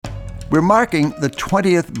We're marking the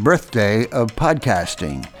 20th birthday of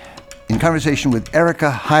podcasting in conversation with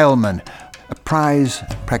Erica Heilman, a prize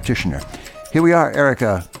practitioner. Here we are,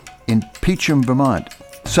 Erica, in Peacham, Vermont,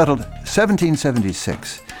 settled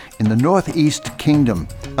 1776 in the Northeast Kingdom,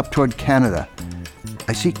 up toward Canada.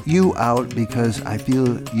 I seek you out because I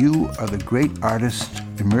feel you are the great artist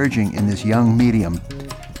emerging in this young medium.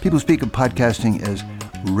 People speak of podcasting as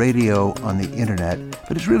radio on the internet,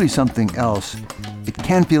 but it's really something else. It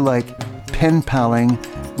can feel like pen paling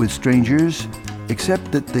with strangers,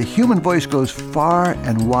 except that the human voice goes far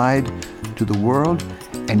and wide to the world,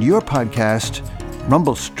 and your podcast,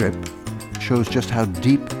 Rumble Strip, shows just how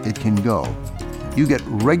deep it can go. You get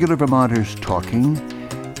regular Vermonters talking,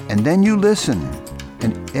 and then you listen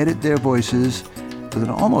and edit their voices with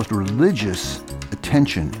an almost religious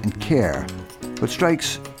attention and care. What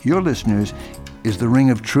strikes your listeners is the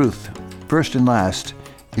ring of truth, first and last,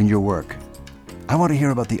 in your work. I want to hear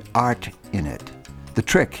about the art in it, the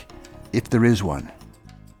trick, if there is one.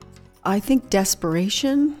 I think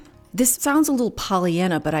desperation, this sounds a little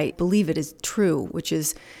Pollyanna, but I believe it is true, which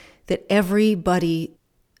is that everybody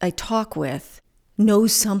I talk with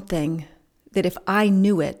knows something that if I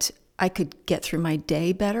knew it, I could get through my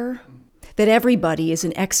day better. That everybody is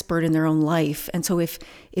an expert in their own life. And so if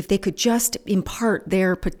they could just impart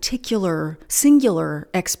their particular singular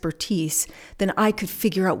expertise, then I could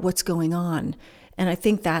figure out what's going on. And I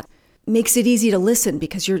think that makes it easy to listen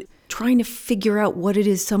because you're trying to figure out what it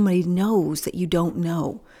is somebody knows that you don't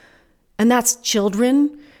know. And that's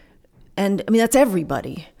children. And I mean, that's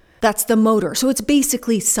everybody. That's the motor. So it's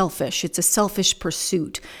basically selfish. It's a selfish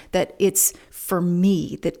pursuit, that it's for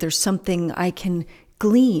me, that there's something I can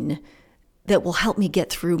glean that will help me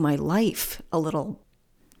get through my life a little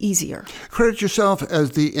easier. Credit yourself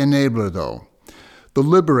as the enabler, though, the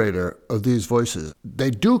liberator of these voices. They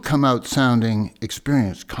do come out sounding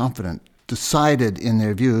experienced, confident, decided in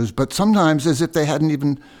their views, but sometimes as if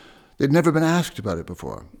they'd never been asked about it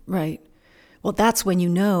before. Right. Well, that's when you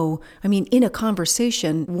know, I mean, in a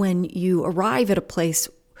conversation, when you arrive at a place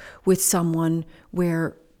with someone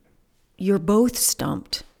where you're both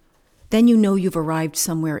stumped, then you know you've arrived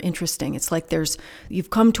somewhere interesting. It's like you've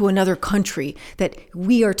come to another country, that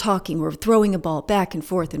we are talking, we're throwing a ball back and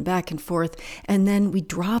forth, and then we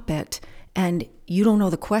drop it, and you don't know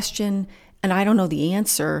the question, and I don't know the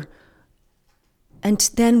answer, and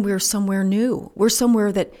then we're somewhere new. We're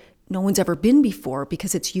somewhere that no one's ever been before,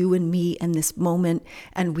 because it's you and me and this moment,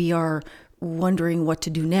 and we are wondering what to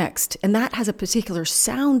do next. And that has a particular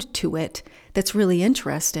sound to it that's really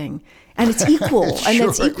interesting. And it's equal, Sure and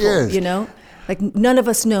that's equal, is. you know? Like none of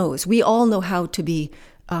us knows. We all know how to be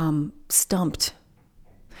stumped.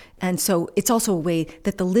 And so it's also a way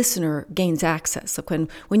that the listener gains access. Like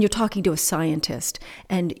when you're talking to a scientist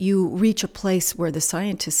and you reach a place where the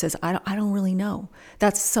scientist says, I don't really know.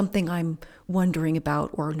 That's something I'm wondering about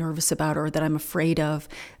or nervous about or that I'm afraid of.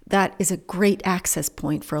 That is a great access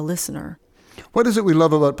point for a listener. What is it we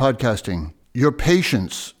love about podcasting? Your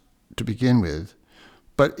patience, to begin with,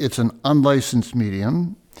 but it's an unlicensed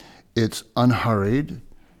medium. It's unhurried.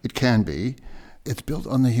 It can be. It's built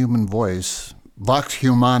on the human voice. Vox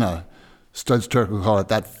Humana, Studs Terkel would call it,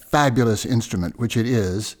 that fabulous instrument, which it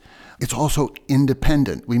is. It's also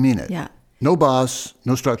independent. We mean it. Yeah. No boss,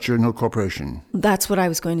 no structure, no corporation. That's what I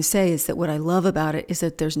was going to say, is that what I love about it is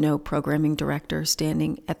that there's no programming director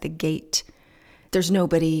standing at the gate. There's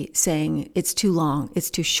nobody saying it's too long,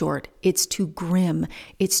 it's too short, it's too grim,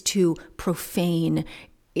 it's too profane.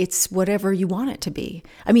 It's whatever you want it to be.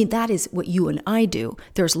 I mean, that is what you and I do.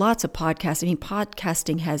 There's lots of podcasts. I mean,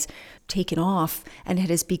 podcasting has taken off and it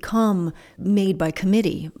has become made by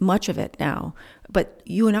committee, much of it now. But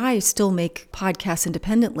you and I still make podcasts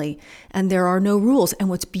independently, and there are no rules. And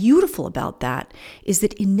what's beautiful about that is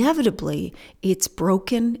that inevitably it's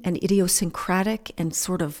broken and idiosyncratic and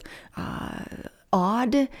sort of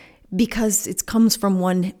odd, because it comes from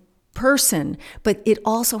one person, but it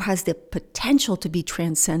also has the potential to be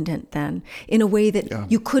transcendent then in a way that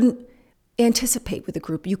you couldn't anticipate with a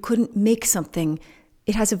group. You couldn't make something.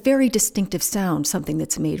 It has a very distinctive sound, something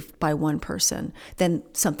that's made by one person, than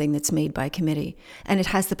something that's made by a committee. And it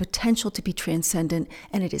has the potential to be transcendent,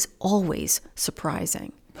 and it is always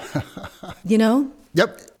surprising. You know?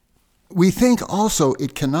 Yep. We think also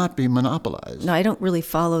it cannot be monopolized. No, I don't really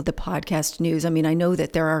follow the podcast news. I mean, I know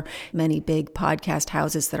that there are many big podcast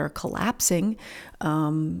houses that are collapsing.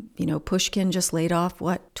 Pushkin just laid off,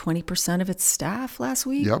 20% of its staff last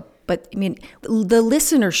week? Yep. But I mean, the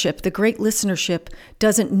listenership, the great listenership,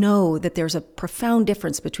 doesn't know that there's a profound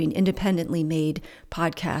difference between independently made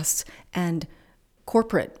podcasts and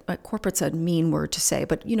corporate. Corporate's a mean word to say,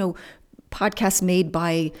 but, podcasts made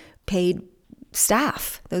by paid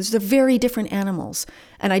staff. Those are very different animals.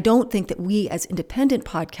 And I don't think that we as independent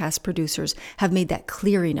podcast producers have made that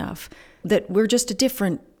clear enough, that we're just a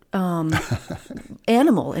different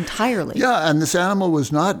animal entirely. Yeah, and this animal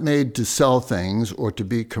was not made to sell things or to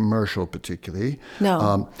be commercial particularly.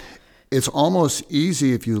 No. It's almost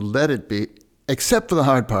easy if you let it be, except for the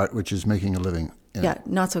hard part, which is making a living. Yeah,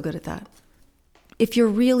 not so good at that. If you're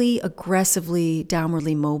really aggressively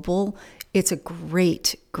downwardly mobile, it's a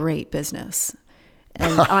great, great business.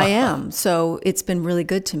 And I am. So it's been really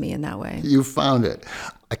good to me in that way. You found it.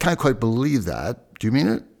 I can't quite believe that. Do you mean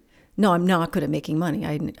it? No, I'm not good at making money.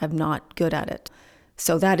 I'm not good at it.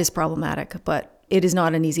 So that is problematic, but it is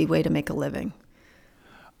not an easy way to make a living.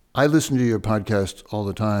 I listen to your podcast all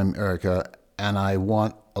the time, Erica, and I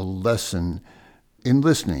want a lesson in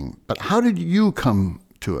listening. But how did you come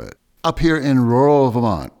to it? Up here in rural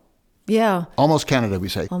Vermont. Yeah. Almost Canada, we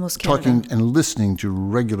say. Almost Canada. Talking and listening to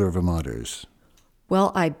regular Vermonters.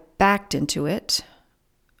 Well, I backed into it.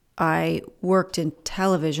 I worked in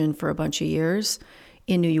television for a bunch of years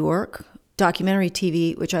in New York, documentary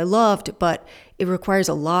TV, which I loved, but it requires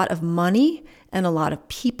a lot of money and a lot of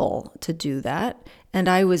people to do that. And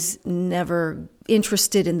I was never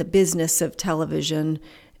interested in the business of television.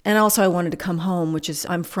 And also I wanted to come home, which is,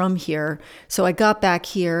 I'm from here. So I got back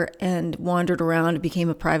here and wandered around and became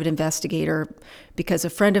a private investigator because a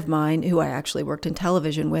friend of mine, who I actually worked in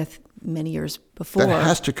television with many years before. That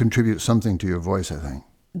has to contribute something to your voice, I think.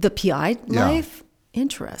 The PI life?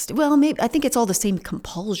 Interesting. Well, maybe I think it's all the same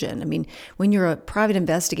compulsion. I mean, when you're a private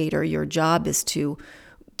investigator, your job is to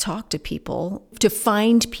talk to people, to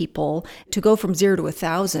find people, to go from 0 to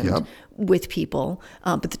 1,000 with people.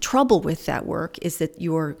 But the trouble with that work is that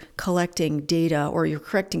you're collecting data, or you're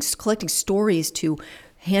collecting stories to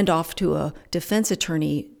hand off to a defense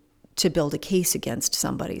attorney to build a case against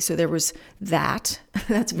somebody. So there was that.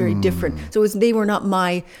 That's very different. So they were not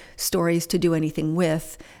my stories to do anything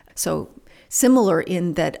with. So similar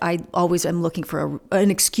in that I always am looking for an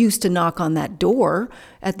excuse to knock on that door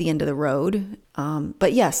at the end of the road.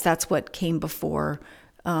 But yes, that's what came before.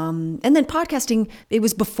 And then podcasting, it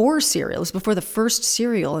was before Serial. It was before the first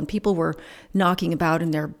Serial, and people were knocking about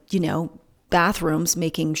in their, bathrooms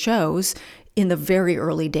making shows in the very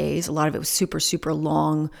early days. A lot of it was super, super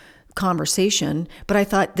long conversation. But I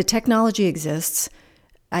thought the technology exists.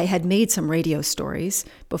 I had made some radio stories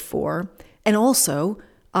before. And also,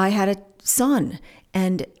 I had a son,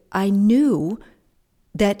 and I knew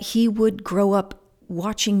that he would grow up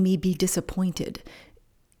watching me be disappointed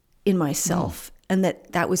in myself, and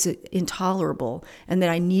that was intolerable, and that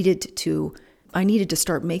I needed to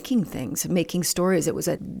start making things, making stories. It was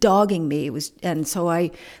dogging me. And so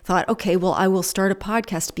I thought, okay, well, I will start a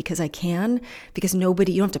podcast because I can, because you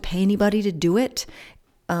don't have to pay anybody to do it.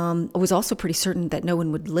 I was also pretty certain that no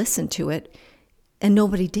one would listen to it, and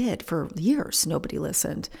nobody did for years. Nobody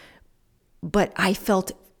listened. But I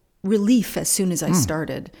felt relief as soon as I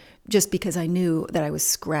started, just because I knew that I was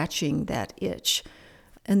scratching that itch.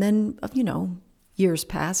 And then, years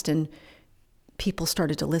passed, and people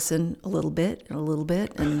started to listen a little bit,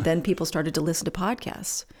 and then people started to listen to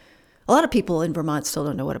podcasts. A lot of people in Vermont still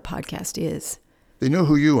don't know what a podcast is. They know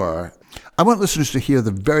who you are. I want listeners to hear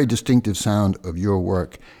the very distinctive sound of your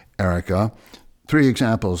work, Erica. 3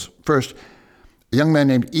 examples. First, a young man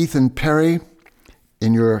named Ethan Perry.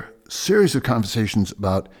 In your series of conversations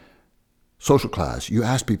about social class, you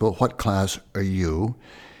ask people, what class are you?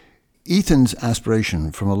 Ethan's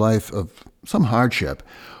aspiration from a life of some hardship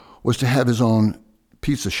was to have his own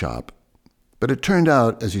pizza shop. But it turned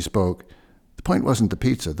out, as he spoke, the point wasn't the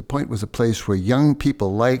pizza. The point was a place where young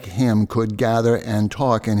people like him could gather and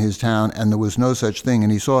talk in his town, and there was no such thing.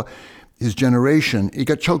 And he saw his generation, he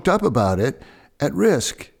got choked up about it, at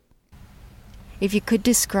risk. If you could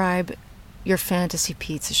describe your fantasy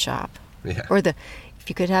pizza shop, or if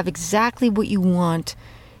you could have exactly what you want,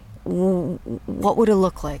 what would it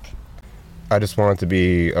look like? I just want it to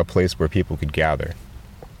be a place where people could gather,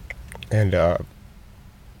 and a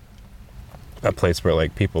place where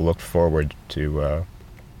people looked forward to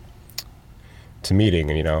meeting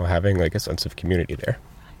and having a sense of community there.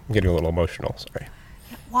 I'm getting a little emotional. Sorry.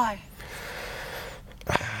 Why?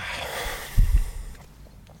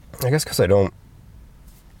 I guess because I don't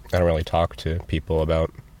really talk to people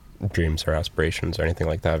about dreams or aspirations or anything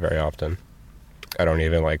like that very often. I don't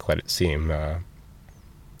even let it seem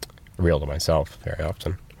real to myself very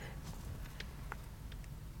often.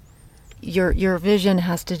 Your vision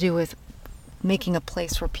has to do with making a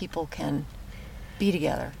place where people can be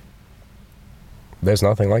together. There's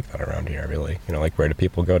nothing like that around here, really. Where do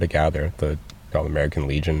people go to gather? The American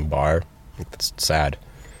Legion bar. That's sad.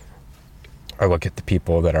 I look at the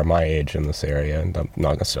people that are my age in this area, and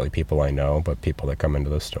not necessarily people I know, but people that come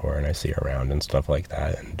into the store and I see around and stuff like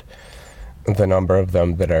that. And the number of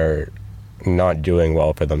them that are not doing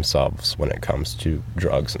well for themselves when it comes to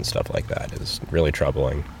drugs and stuff like that is really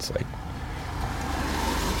troubling. It's like,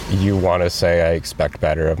 you want to say I expect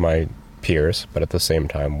better of my peers, but at the same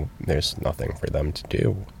time, there's nothing for them to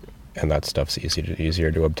do. And that stuff's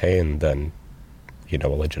easier to obtain than, a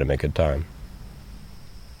legitimate good time.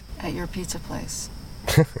 At your pizza place.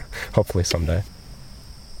 Hopefully someday.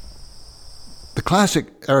 The classic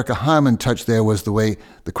Erica Heilman touch there was the way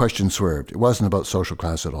the question swerved. It wasn't about social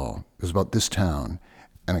class at all. It was about this town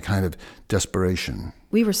and a kind of desperation.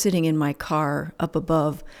 We were sitting in my car up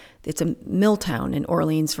above. It's a mill town in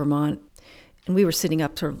Orleans, Vermont. And we were sitting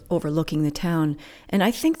up sort of overlooking the town. And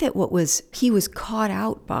I think that he was caught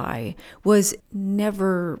out by was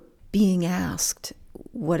never being asked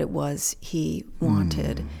what it was he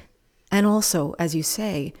wanted. And also, as you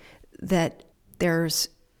say, that there's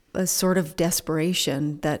a sort of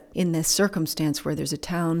desperation that in this circumstance where there's a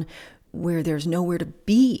town where there's nowhere to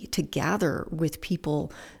be, to gather with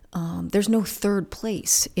people, there's no third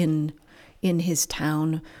place in his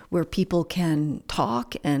town where people can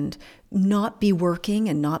talk and not be working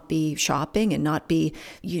and not be shopping and not be,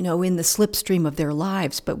 in the slipstream of their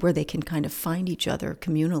lives, but where they can kind of find each other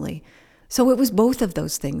communally. So it was both of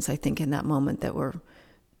those things, I think, in that moment that were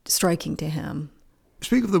striking to him.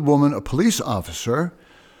 Speak of the woman, a police officer,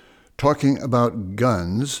 talking about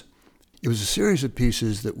guns. It was a series of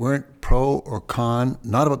pieces that weren't pro or con,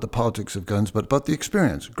 not about the politics of guns, but about the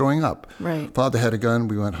experience growing up. Right. Father had a gun,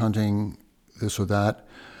 we went hunting, this or that.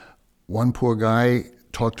 One poor guy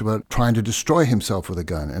talked about trying to destroy himself with a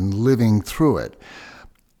gun and living through it.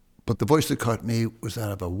 But the voice that caught me was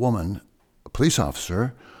that of a woman, a police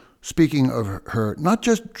officer, speaking of her, not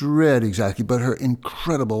just dread exactly, but her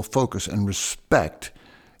incredible focus and respect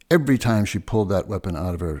every time she pulled that weapon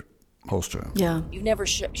out of her holster. Yeah. You've never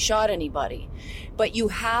shot anybody, but you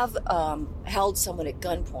have held someone at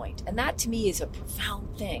gunpoint. And that to me is a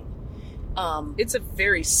profound thing. It's a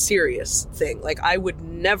very serious thing. Like, I would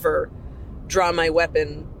never draw my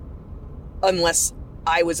weapon unless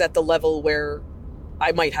I was at the level where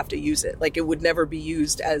I might have to use it. Like, it would never be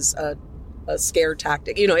used as a scare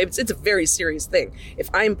tactic. It's a very serious thing. If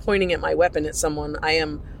I'm pointing at my weapon at someone, I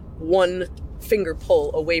am one finger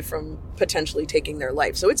pull away from potentially taking their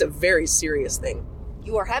life. So it's a very serious thing.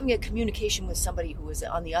 You are having a communication with somebody who is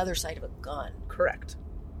on the other side of a gun. Correct.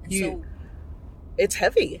 So it's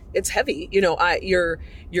heavy. It's heavy.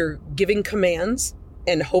 You're giving commands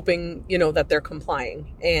and hoping, that they're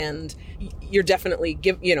complying. And you're definitely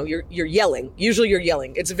you're yelling. Usually you're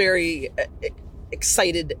yelling. It's a very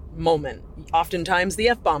excited moment. Oftentimes the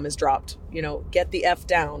F-bomb is dropped. Get the F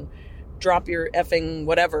down. Drop your effing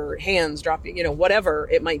whatever, hands, drop, whatever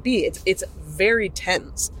it might be. It's very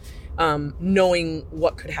tense, knowing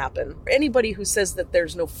what could happen. Anybody who says that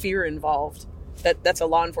there's no fear involved, that's a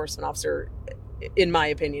law enforcement officer, in my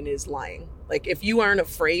opinion, is lying. Like, if you aren't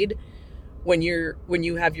afraid when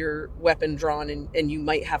you have your weapon drawn and you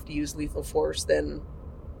might have to use lethal force, then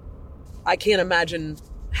I can't imagine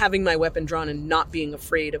having my weapon drawn and not being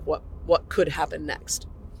afraid of what could happen next.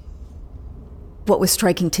 What was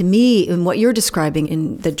striking to me in what you're describing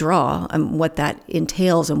in the draw, and what that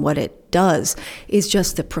entails and what it does, is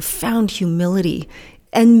just the profound humility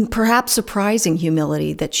and perhaps surprising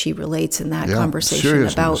humility that she relates in that conversation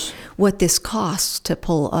about what this costs to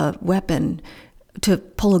pull a weapon, to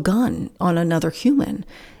pull a gun on another human.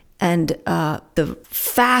 And the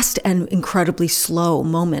fast and incredibly slow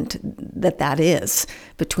moment that is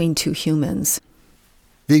between two humans.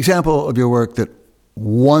 The example of your work that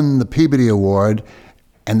won the Peabody Award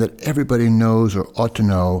and that everybody knows or ought to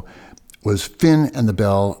know was Finn and the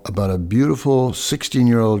Bell, about a beautiful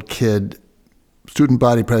 16-year-old kid, student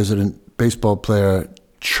body president, baseball player,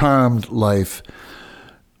 charmed life,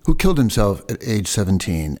 who killed himself at age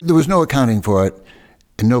 17. There was no accounting for it,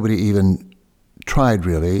 and nobody even tried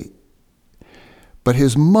really. But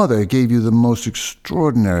his mother gave you the most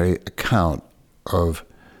extraordinary account of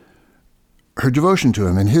her devotion to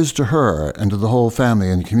him and his to her and to the whole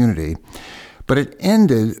family and community. But it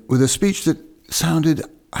ended with a speech that sounded,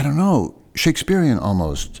 I don't know, Shakespearean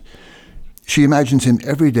almost. She imagines him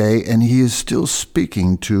every day, and he is still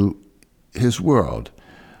speaking to his world.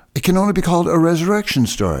 It can only be called a resurrection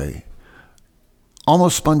story,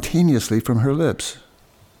 almost spontaneously from her lips.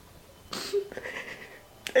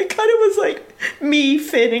 It kind of was like me,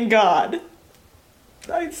 Finn, and God.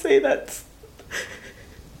 I'd say that's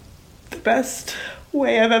the best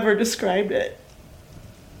way I've ever described it.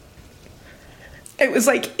 It was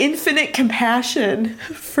like infinite compassion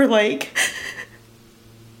for like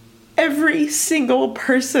every single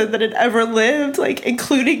person that had ever lived, like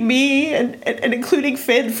including me and including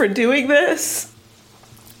Finn for doing this.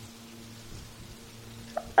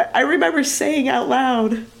 I remember saying out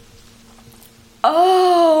loud,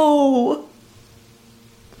 "Oh."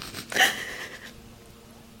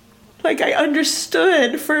 Like I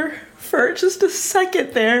understood for just a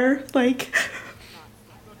second there, like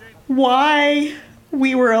why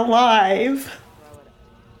we were alive.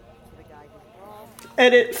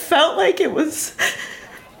 And it felt like it was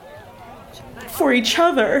for each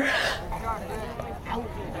other.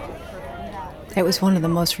 It was one of the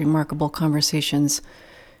most remarkable conversations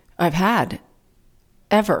I've had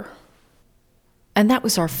ever. And that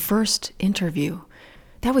was our first interview.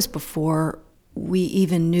 That was before we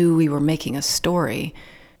even knew we were making a story.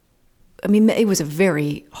 I mean, it was a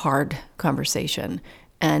very hard conversation.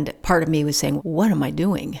 And part of me was saying, what am I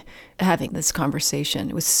doing having this conversation?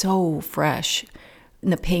 It was so fresh,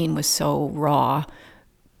 and the pain was so raw.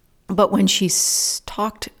 But when she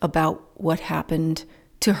talked about what happened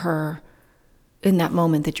to her in that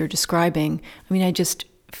moment that you're describing, I mean, I just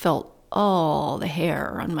felt all the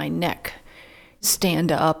hair on my neck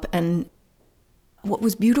stand up. And what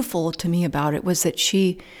was beautiful to me about it was that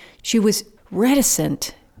she was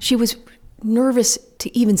reticent. She was nervous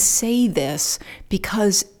to even say this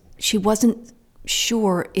because she wasn't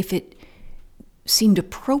sure if it seemed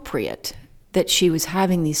appropriate that she was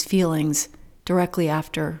having these feelings directly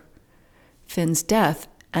after Finn's death.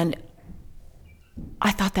 And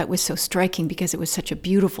I thought that was so striking because it was such a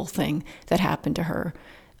beautiful thing that happened to her.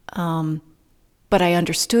 But I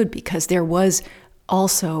understood because there was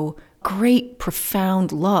also great,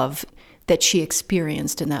 profound love that she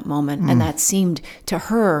experienced in that moment. And that seemed to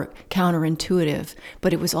her counterintuitive,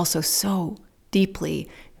 but it was also so deeply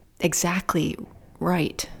exactly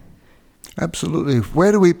right. Absolutely.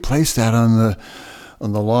 Where do we place that on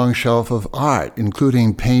the long shelf of art,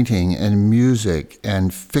 including painting and music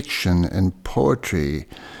and fiction and poetry,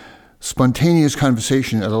 spontaneous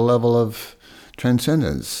conversation at a level of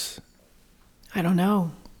transcendence? I don't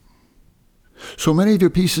know. So many of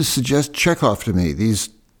your pieces suggest Chekhov to me, these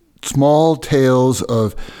small tales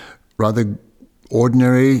of rather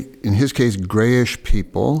ordinary, in his case, grayish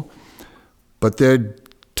people, but they're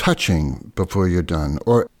touching before you're done.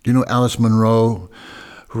 Or, you know, Alice Munro,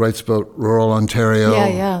 who writes about rural Ontario?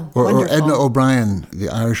 Yeah. Or Edna O'Brien, the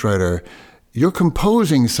Irish writer. You're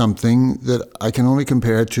composing something that I can only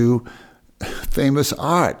compare to famous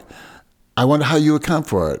art. I wonder how you account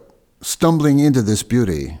for it, stumbling into this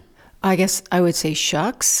beauty. I guess I would say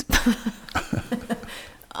shucks.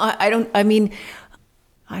 I don't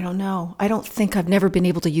know. I don't think I've never been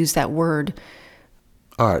able to use that word.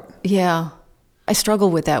 Art. Yeah. I struggle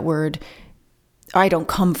with that word. I don't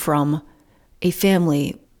come from a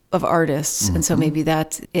family of artists, and so maybe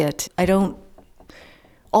that's it.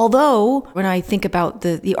 Although, when I think about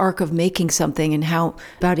the arc of making something and how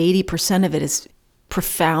about 80% of it is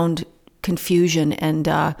profound confusion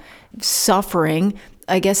and suffering,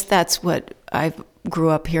 I guess that's what I grew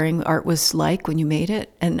up hearing art was like when you made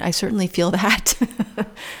it, and I certainly feel that.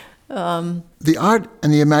 The art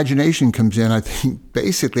and the imagination comes in, I think,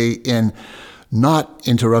 basically in not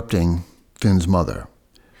interrupting Finn's mother.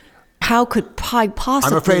 How could I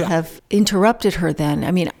possibly have interrupted her then?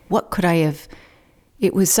 I mean, what could I have?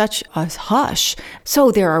 It was such a hush. So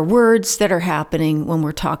there are words that are happening when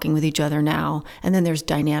we're talking with each other now, and then there's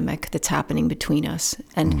dynamic that's happening between us.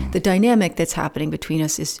 And the dynamic that's happening between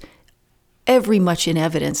us is every much in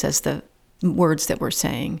evidence as the words that we're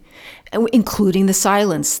saying, including the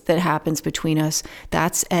silence that happens between us.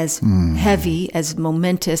 That's as heavy, as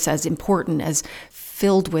momentous, as important, as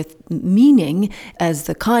filled with meaning as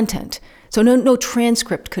the content. So no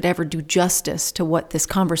transcript could ever do justice to what this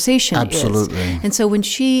conversation is. Absolutely. And so when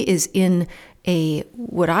she is in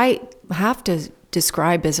what I have to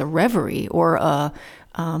describe as a reverie or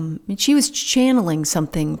she was channeling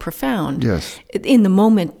something profound. Yes. In the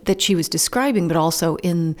moment that she was describing, but also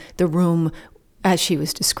in the room as she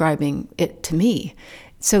was describing it to me.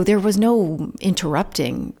 So there was no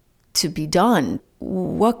interrupting to be done.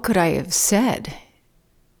 What could I have said?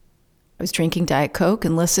 I was drinking Diet Coke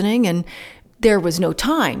and listening, and there was no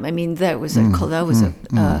time. I mean, that was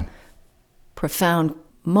a profound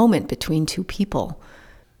moment between two people.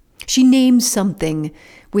 She named something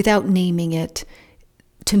without naming it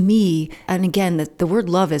to me. And again, the word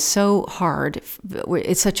love is so hard.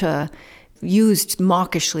 It's such a used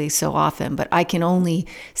mawkishly so often, but I can only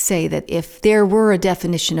say that if there were a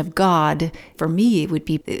definition of God, for me, it would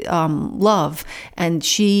be love. And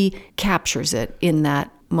she captures it in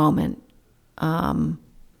that moment.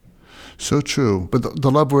 So true. But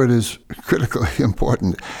the love word is critically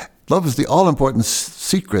important. love is the all-important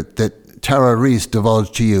secret that Tara Reese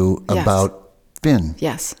divulged to you Yes. about Finn.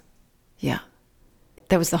 Yes. Yeah.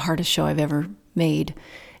 That was the hardest show I've ever made.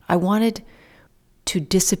 I wanted to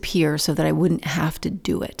disappear so that I wouldn't have to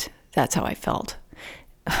do it. That's how I felt.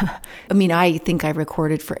 I mean, I think I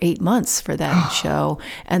recorded for 8 months for that show.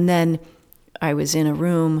 And then I was in a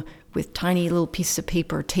room with tiny little pieces of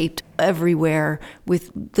paper taped everywhere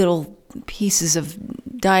with little pieces of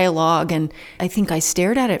dialogue. And I think I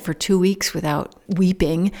stared at it for 2 weeks without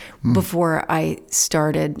weeping before I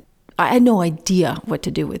started. I had no idea what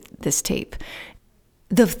to do with this tape.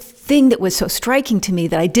 The thing that was so striking to me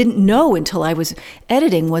that I didn't know until I was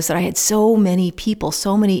editing was that I had so many people,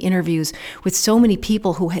 so many interviews with so many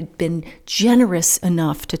people who had been generous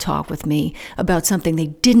enough to talk with me about something they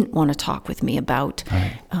didn't want to talk with me about,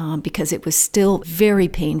 because it was still very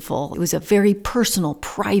painful. It was a very personal,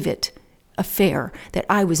 private affair that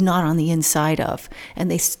I was not on the inside of. And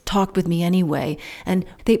they talked with me anyway. And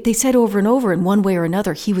they said over and over, in one way or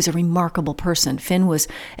another, he was a remarkable person. Finn was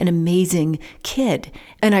an amazing kid.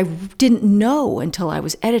 And I didn't know until I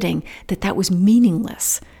was editing that that was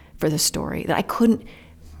meaningless for the story, that I couldn't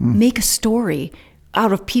make a story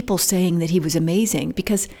out of people saying that he was amazing,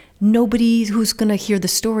 because nobody who's going to hear the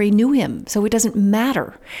story knew him. So it doesn't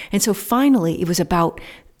matter. And so finally, it was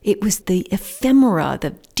the ephemera,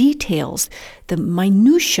 the details, the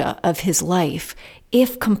minutia of his life,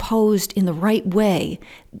 if composed in the right way,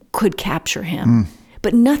 could capture him.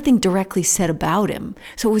 But nothing directly said about him.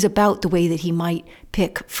 So it was about the way that he might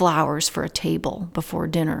pick flowers for a table before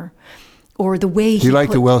dinner, or the way He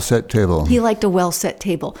liked a well-set table. He liked a well-set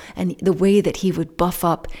table, and the way that he would buff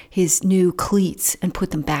up his new cleats and put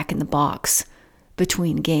them back in the box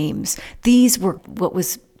between games. These were what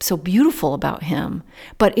was so beautiful about him,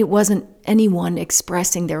 but it wasn't anyone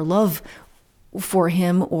expressing their love for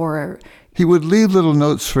him. Or He would leave little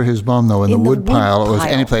notes for his mom, though, in the wood pile. It was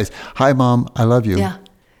any place. Hi, Mom, I love you.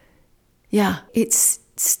 Yeah. It's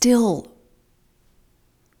still,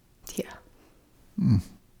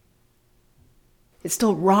 it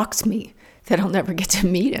still rocks me that I'll never get to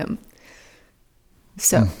meet him.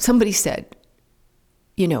 So somebody said,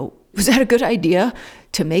 was that a good idea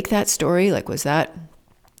to make that story? Like, was that?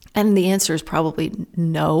 And the answer is probably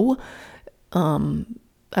no.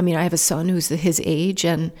 I mean, I have a son who's his age,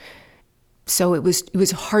 and so it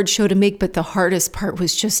was a hard show to make, but the hardest part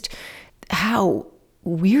was just how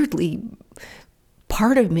weirdly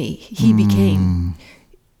part of me he became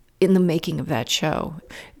in the making of that show.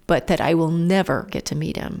 But that I will never get to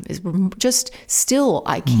meet him is just still,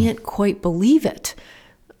 I can't quite believe it.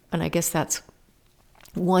 And I guess that's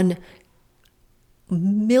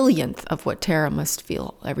 1/1,000,000th of what Tara must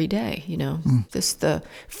feel every day, just the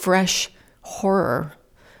fresh horror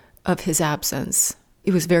of his absence.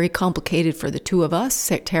 It was very complicated for the two of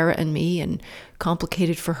us, Tara and me, and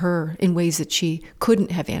complicated for her in ways that she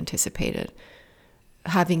couldn't have anticipated.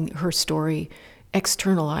 Having her story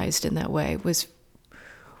externalized in that way was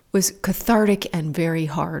cathartic and very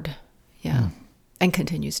hard, and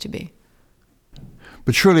continues to be.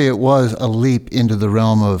 But surely it was a leap into the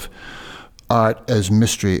realm of art as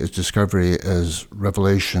mystery, as discovery, as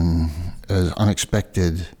revelation, as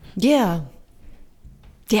unexpected. Yeah,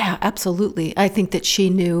 absolutely. I think that she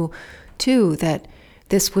knew, too, that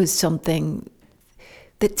this was something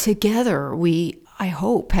that together we, I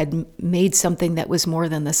hope, had made something that was more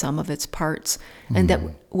than the sum of its parts, and that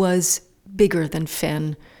was bigger than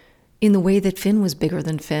Finn, in the way that Finn was bigger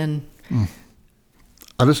than Finn.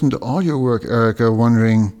 I listened to all your work, Erica,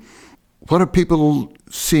 wondering, what are people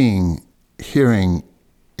seeing, hearing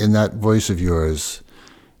in that voice of yours?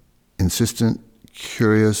 Insistent,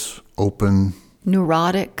 curious, open?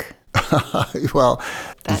 Neurotic. Well,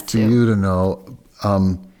 That it's for too. you to know.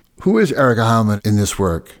 Who is Erica Heilman in this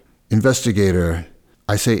work? Investigator,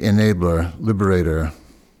 I say enabler, liberator.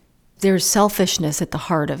 There's selfishness at the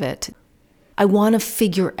heart of it. I want to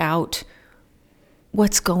figure out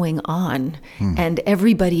what's going on, and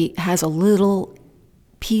everybody has a little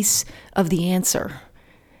piece of the answer.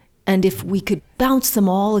 And if we could bounce them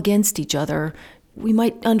all against each other, we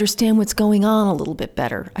might understand what's going on a little bit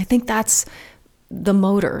better. I think that's the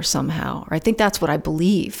motor somehow, or I think that's what I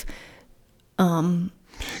believe.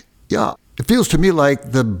 Yeah, it feels to me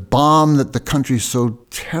like the balm that the country so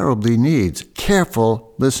terribly needs.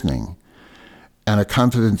 Careful listening and a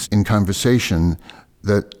confidence in conversation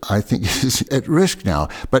that I think is at risk now.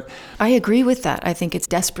 But I agree with that. I think it's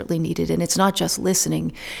desperately needed. And it's not just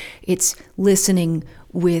listening. It's listening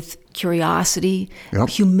with curiosity, Yep.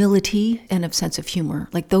 humility, and a sense of humor.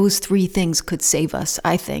 Like those three things could save us,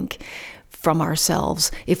 I think, from ourselves.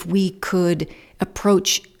 If we could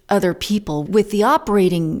approach other people with the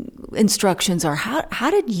operating instructions are,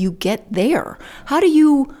 how did you get there? How did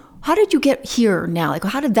you get here now? Like,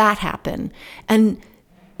 how did that happen? And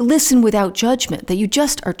listen without judgment, that you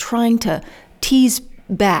just are trying to tease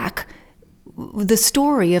back the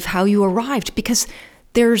story of how you arrived, because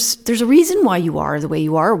there's a reason why you are the way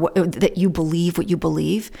you are, that you believe what you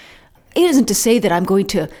believe. It isn't to say that I'm going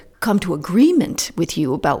to come to agreement with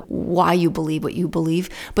you about why you believe what you believe,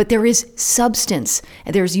 but there is substance,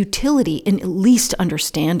 and there's utility in at least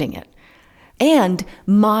understanding it. And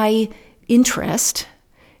my interest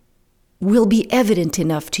will be evident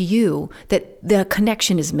enough to you that the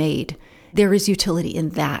connection is made. There is utility in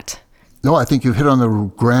that. No, I think you've hit on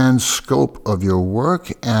the grand scope of your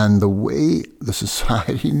work and the way the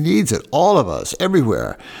society needs it, all of us,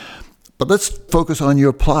 everywhere. But let's focus on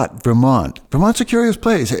your plot, Vermont. Vermont's a curious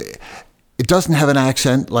place. It doesn't have an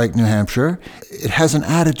accent like New Hampshire. It has an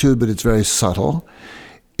attitude, but it's very subtle.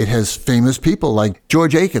 It has famous people like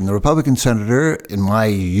George Aiken, the Republican senator in my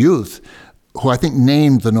youth, who I think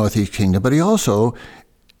named the Northeast Kingdom, but he also,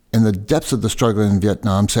 in the depths of the struggle in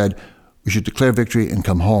Vietnam, said, we should declare victory and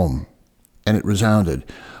come home. And it resounded.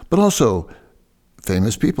 But also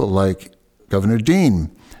famous people like Governor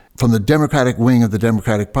Dean. From the Democratic wing of the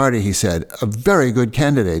Democratic Party, he said, a very good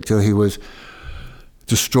candidate till he was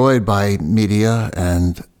destroyed by media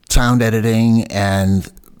and sound editing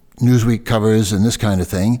and Newsweek covers and this kind of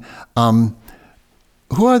thing.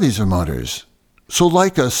 Who are these Vermonters? So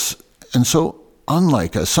like us and so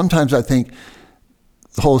unlike us. Sometimes I think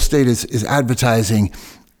the whole state is advertising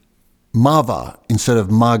MAVA instead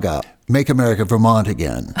of MAGA. Make America Vermont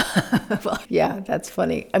again. Well, yeah, that's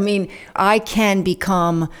funny. I mean, I can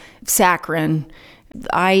become saccharine.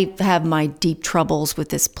 I have my deep troubles with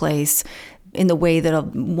this place in the way that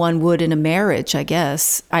one would in a marriage, I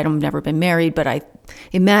guess. I've never been married, but I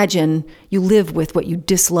imagine you live with what you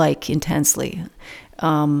dislike intensely.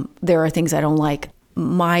 There are things I don't like.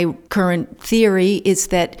 My current theory is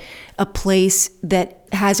that a place that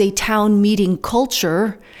has a town meeting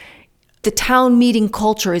culture, the town meeting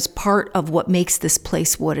culture is part of what makes this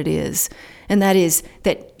place what it is. And that is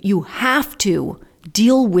that you have to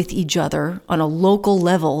deal with each other on a local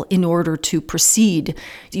level in order to proceed.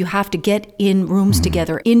 You have to get in rooms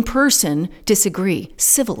together in person, disagree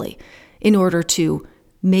civilly, in order to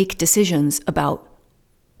make decisions about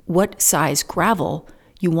what size gravel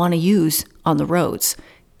you want to use on the roads.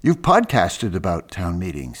 You've podcasted about town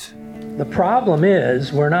meetings. The problem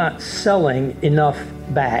is we're not selling enough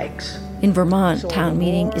bags. In Vermont, town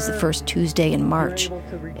meeting is the first Tuesday in March.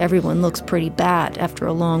 Everyone looks pretty bad after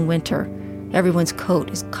a long winter. Everyone's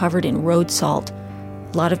coat is covered in road salt.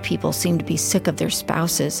 A lot of people seem to be sick of their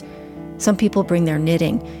spouses. Some people bring their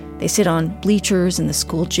knitting. They sit on bleachers in the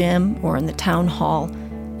school gym or in the town hall.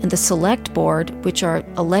 And the select board, which are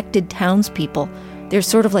elected townspeople, they're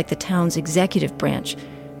sort of like the town's executive branch.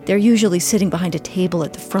 They're usually sitting behind a table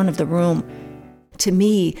at the front of the room. To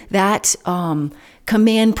me, that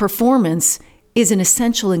command performance is an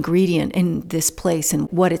essential ingredient in this place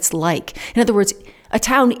and what it's like. In other words, a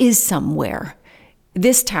town is somewhere.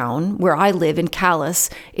 This town, where I live in Calais,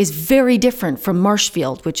 is very different from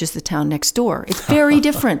Marshfield, which is the town next door. It's very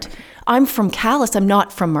different. I'm from Calais. I'm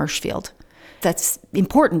not from Marshfield. That's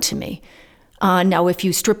important to me. Now, if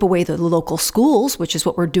you strip away the local schools, which is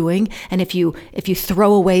what we're doing, and if you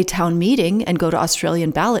throw away town meeting and go to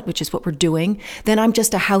Australian ballot, which is what we're doing, then I'm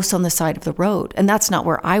just a house on the side of the road. And that's not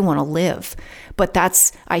where I want to live. But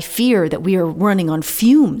I fear that we are running on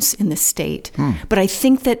fumes in this state. But I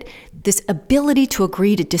think that this ability to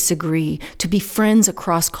agree to disagree, to be friends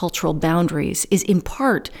across cultural boundaries, is in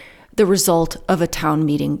part the result of a town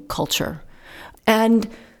meeting culture. And,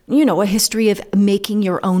 a history of making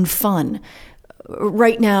your own fun.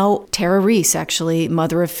 Right now, Tara Reese, actually,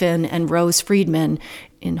 mother of Finn, and Rose Friedman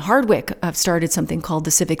in Hardwick have started something called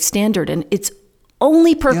the Civic Standard. And its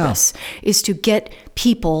only purpose is to get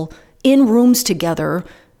people in rooms together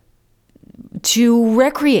to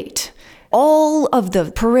recreate. All of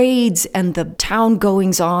the parades and the town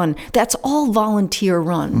goings on, that's all volunteer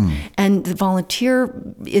run. And the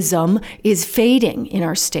volunteerism is fading in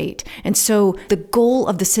our state. And so the goal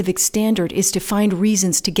of the Civic Standard is to find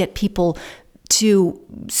reasons to get people to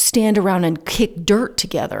stand around and kick dirt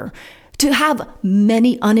together, to have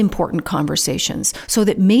many unimportant conversations so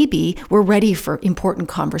that maybe we're ready for important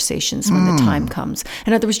conversations when the time comes.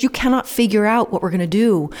 In other words, you cannot figure out what we're going to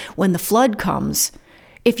do when the flood comes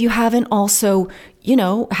if you haven't also,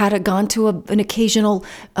 gone to an occasional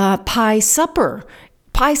pie supper.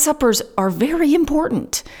 Pie suppers are very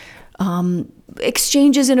important.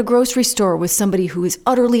 Exchanges in a grocery store with somebody who is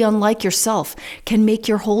utterly unlike yourself can make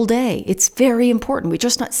your whole day. It's very important. We're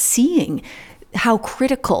just not seeing how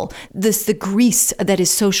critical the grease that is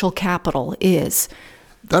social capital is.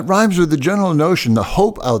 That rhymes with the general notion, the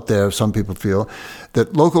hope out there, some people feel,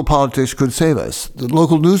 that local politics could save us. That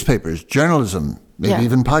local newspapers, journalism, maybe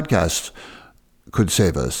even podcasts could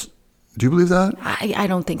save us. Do you believe that? I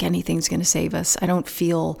don't think anything's going to save us. I don't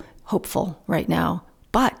feel hopeful right now.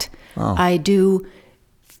 But I do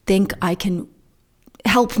think I can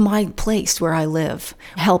help my place where I live.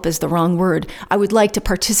 Help is the wrong word. I would like to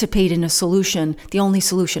participate in a solution. The only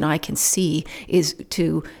solution I can see is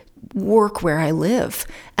to work where I live.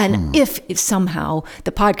 And if somehow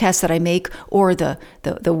the podcast that I make or the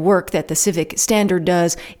work that the Civic Standard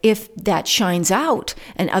does, if that shines out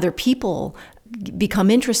and other people become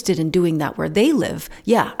interested in doing that where they live,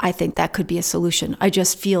 I think that could be a solution. I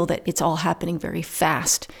just feel that it's all happening very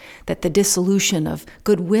fast, that the dissolution of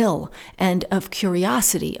goodwill and of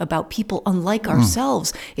curiosity about people unlike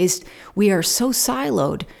ourselves is, we are so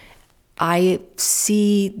siloed. I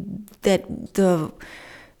see that the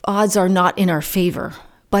odds are not in our favor,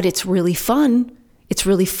 but it's really fun. It's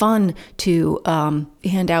really fun to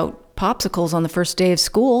hand out popsicles on the first day of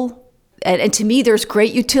school. And to me, there's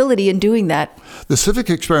great utility in doing that. The civic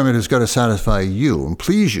experiment has got to satisfy you and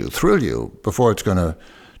please you, thrill you, before it's going to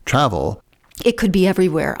travel. It could be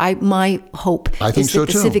everywhere. My hope is that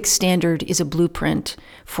the Civic Standard is a blueprint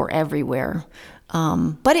for everywhere.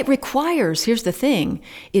 But it requires, here's the thing,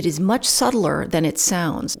 it is much subtler than it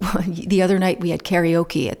sounds. The other night we had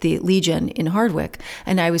karaoke at the Legion in Hardwick,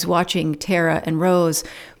 and I was watching Tara and Rose.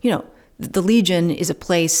 The Legion is a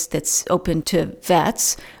place that's open to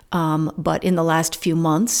vets, but in the last few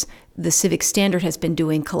months, the Civic Standard has been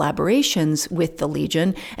doing collaborations with the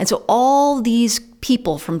Legion. And so all these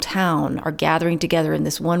people from town are gathering together in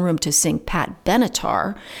this one room to sing Pat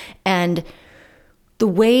Benatar. And the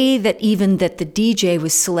way that the DJ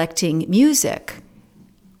was selecting music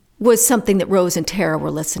was something that Rose and Tara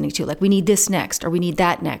were listening to. Like, we need this next, or we need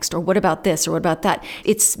that next, or what about this, or what about that?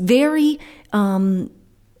 It's very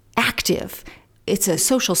active. It's a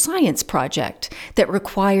social science project that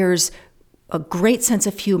requires a great sense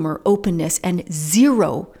of humor, openness, and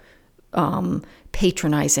zero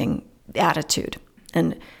patronizing attitude.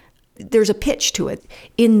 And there's a pitch to it.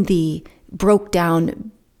 In the broke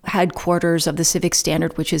down headquarters of the Civic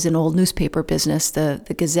Standard, which is an old newspaper business, the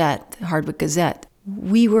Gazette, the Hardwick Gazette,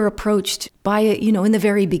 we were approached by, in the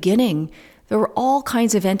very beginning, there were all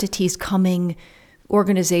kinds of entities coming,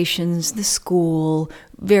 organizations, the school,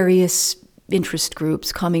 various interest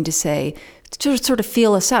groups coming to say, to sort of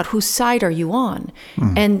feel us out. Whose side are you on?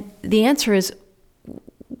 And the answer is,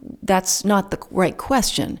 that's not the right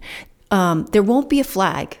question. There won't be a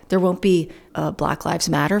flag. There won't be a Black Lives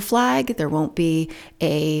Matter flag. There won't be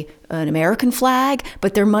an American flag,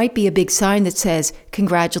 but there might be a big sign that says,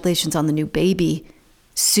 "Congratulations on the new baby,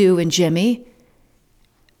 Sue and Jimmy."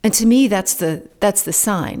 And to me, that's the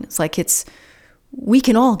sign. It's like, we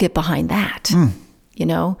can all get behind that,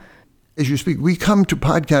 As you speak, we come to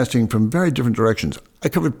podcasting from very different directions. I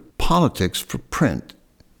covered politics for print,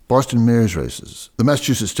 Boston mayor's races, the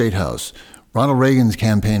Massachusetts State House, Ronald Reagan's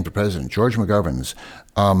campaign for president, George McGovern's,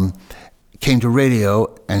 came to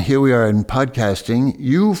radio, and here we are in podcasting.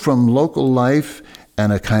 You from local life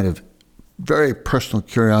and a kind of very personal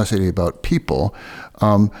curiosity about people.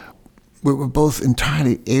 We were both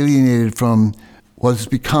entirely alienated from what has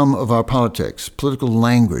become of our politics, political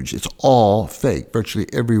language. It's all fake, virtually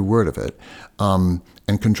every word of it, and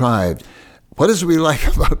contrived. What is it we like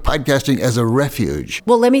about podcasting as a refuge?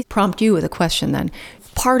 Well, let me prompt you with a question then.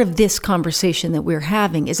 Part of this conversation that we're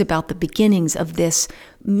having is about the beginnings of this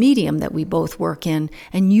medium that we both work in,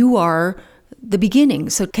 and you are the beginning.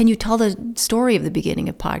 So can you tell the story of the beginning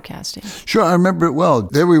of podcasting? Sure, I remember it well.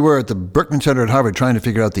 There we were at the Berkman Center at Harvard trying to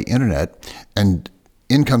figure out the internet, and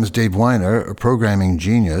in comes Dave Weiner, a programming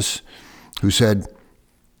genius, who said,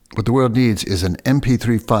 what the world needs is an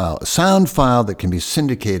MP3 file, a sound file that can be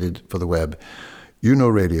syndicated for the web. You know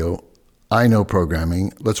radio, I know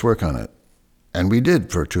programming, let's work on it. And we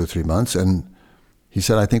did for 2 or 3 months, and he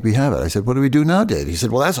said, I think we have it. I said, what do we do now, Dave? He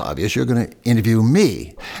said, well, that's obvious. You're going to interview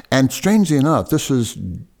me. And strangely enough, this was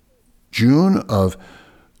June of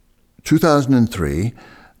 2003.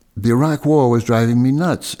 The Iraq War was driving me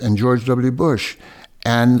nuts, and George W. Bush.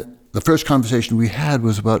 And the first conversation we had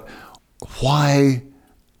was about, why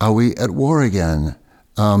are we at war again?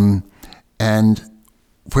 And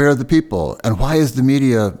where are the people? And why is the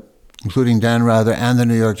media, including Dan Rather and the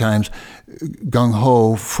New York Times,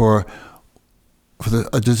 gung-ho for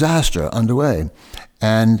a disaster underway?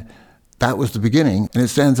 And that was the beginning. And it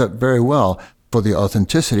stands up very well for the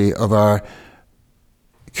authenticity of our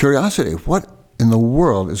curiosity. What in the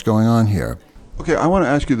world is going on here? Okay, I want to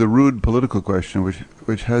ask you the rude political question,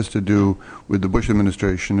 which has to do with the Bush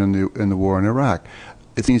administration and the war in Iraq.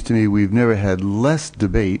 It seems to me we've never had less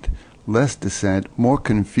debate, less dissent, more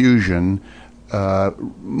confusion,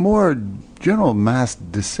 more general mass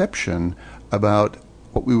deception about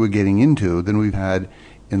what we were getting into than we've had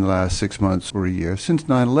in the last 6 months or a year since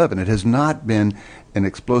 9/11. It has not been an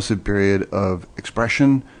explosive period of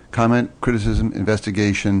expression, comment, criticism,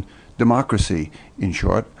 investigation, democracy, in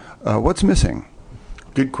short. What's missing?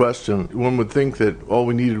 Good question. One would think that all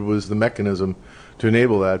we needed was the mechanism to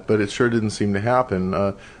enable that, but it sure didn't seem to happen.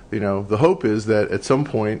 The hope is that at some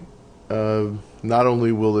point, not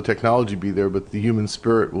only will the technology be there, but the human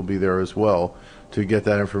spirit will be there as well to get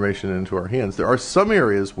that information into our hands. There are some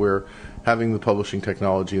areas where having the publishing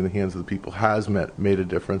technology in the hands of the people has made a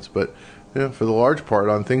difference, but for the large part,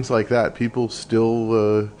 on things like that, people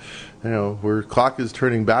still, where clock is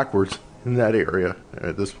turning backwards in that area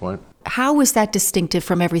at this point. How was that distinctive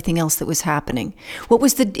from everything else that was happening? What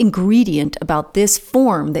was the ingredient about this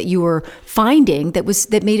form that you were finding that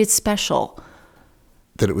made it special?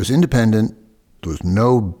 That it was independent, there was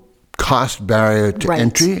no cost barrier to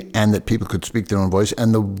entry, and that people could speak their own voice.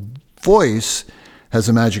 And the voice has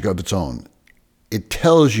a magic of its own. It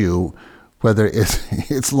tells you whether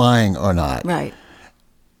it's lying or not. Right.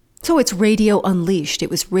 So it's radio unleashed.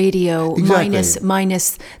 It was radio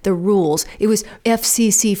minus the rules. It was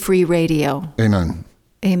FCC free radio. Amen.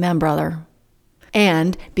 Amen, brother.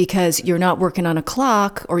 And because you're not working on a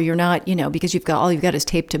clock, or you're not, because all you've got is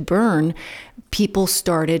tape to burn, people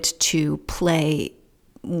started to play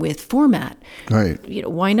with format. Right.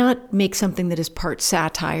 Why not make something that is part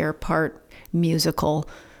satire, part musical,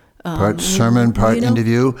 part sermon, part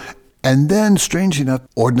interview? And then, strangely enough,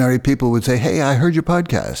 ordinary people would say, "Hey, I heard your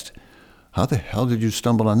podcast. How the hell did you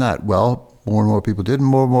stumble on that?" Well, more and more people did, and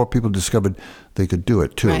more people discovered they could do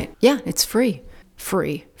it, too. Right. Yeah, it's free.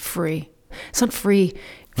 Free. It's not free.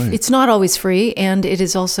 Right. It's not always free, and it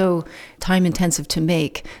is also time-intensive to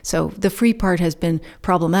make. So the free part has been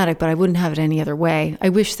problematic, but I wouldn't have it any other way. I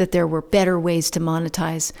wish that there were better ways to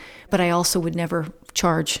monetize, but I also would never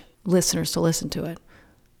charge listeners to listen to it.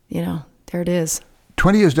 There it is.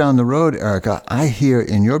 20 years down the road, Erica, I hear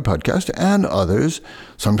in your podcast and others,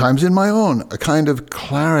 sometimes in my own, a kind of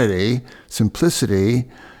clarity, simplicity,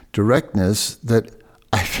 directness that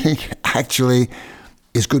I think actually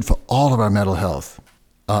is good for all of our mental health.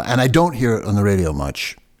 And I don't hear it on the radio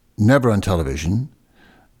much, never on television,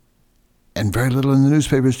 and very little in the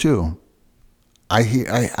newspapers too. I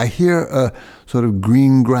hear a sort of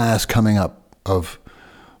green grass coming up of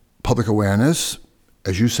public awareness.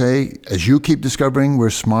 As you say, as you keep discovering we're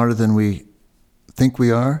smarter than we think we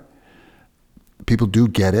are, people do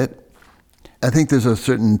get it. I think there's a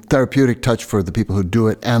certain therapeutic touch for the people who do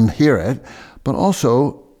it and hear it, but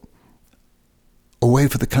also a way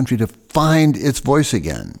for the country to find its voice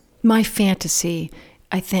again. My fantasy,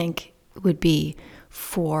 I think, would be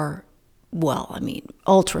for,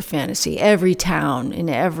 ultra fantasy. Every town in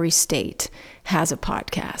every state has a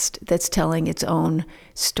podcast that's telling its own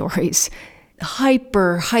stories.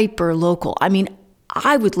 Hyper local.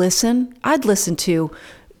 I would listen. I'd listen to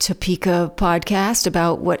Topeka podcast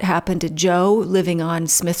about what happened to Joe living on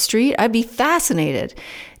Smith Street. I'd be fascinated.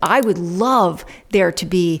 I would love there to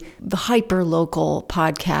be the hyper local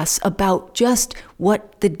podcasts about just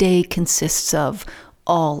what the day consists of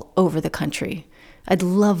all over the country. I'd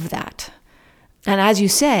love that. And as you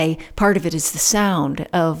say, part of it is the sound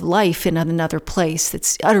of life in another place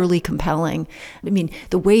that's utterly compelling.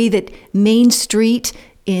 The way that Main Street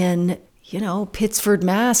in, Pittsford,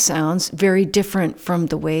 Mass sounds very different from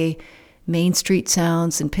the way Main Street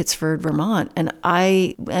sounds in Pittsford, Vermont. And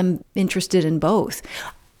I am interested in both.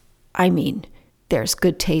 There's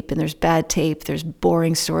good tape and there's bad tape. There's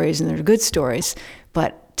boring stories and there's good stories.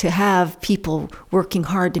 But to have people working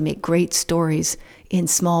hard to make great stories in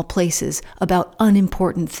small places about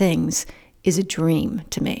unimportant things is a dream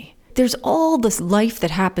to me. There's all this life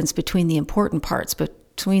that happens between the important parts,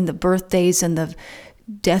 between the birthdays and the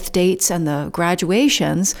death dates and the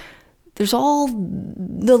graduations. There's all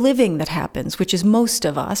the living that happens, which is most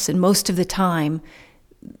of us and most of the time.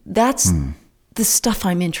 That's the stuff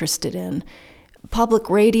I'm interested in. Public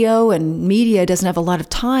radio and media doesn't have a lot of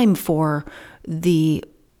time for the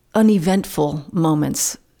uneventful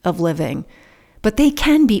moments of living. But they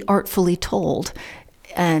can be artfully told,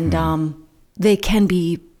 and they can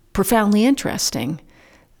be profoundly interesting,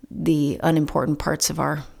 the unimportant parts of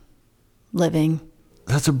our living.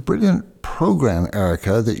 That's a brilliant program,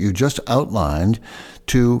 Erica, that you just outlined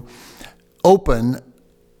to open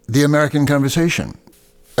the American conversation.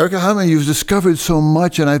 Erica Heilman, you've discovered so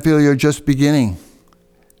much, and I feel you're just beginning.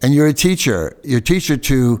 And you're a teacher. You're a teacher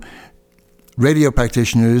to radio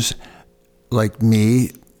practitioners like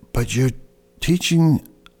me, but you're teaching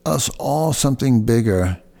us all something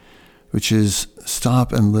bigger, which is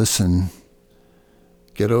stop and listen.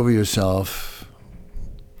 Get over yourself.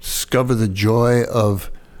 Discover the joy of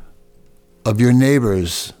your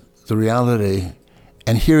neighbors, the reality,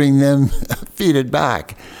 and hearing them feed it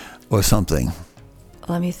back or something.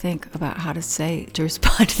 Let me think about how to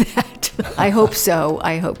respond to that. I hope so.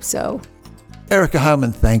 Erica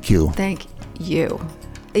Heilman, thank you. Thank you.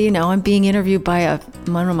 I'm being interviewed by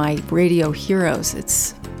one of my radio heroes.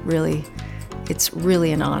 It's really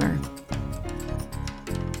an honor.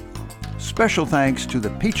 Special thanks to the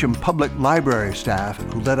Peacham Public Library staff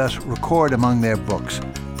who let us record among their books.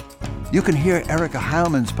 You can hear Erica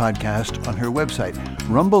Heilman's podcast on her website,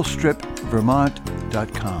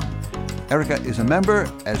 rumblestripvermont.com. Erica is a member,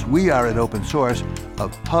 as we are at Open Source,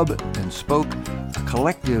 of Hub and Spoke, a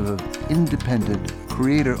collective of independent,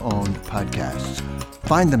 creator-owned podcasts.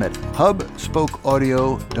 Find them at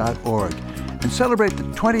hubspokeaudio.org and celebrate the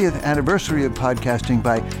 20th anniversary of podcasting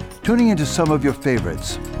by tuning into some of your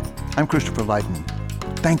favorites. I'm Christopher Lydon.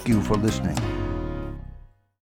 Thank you for listening.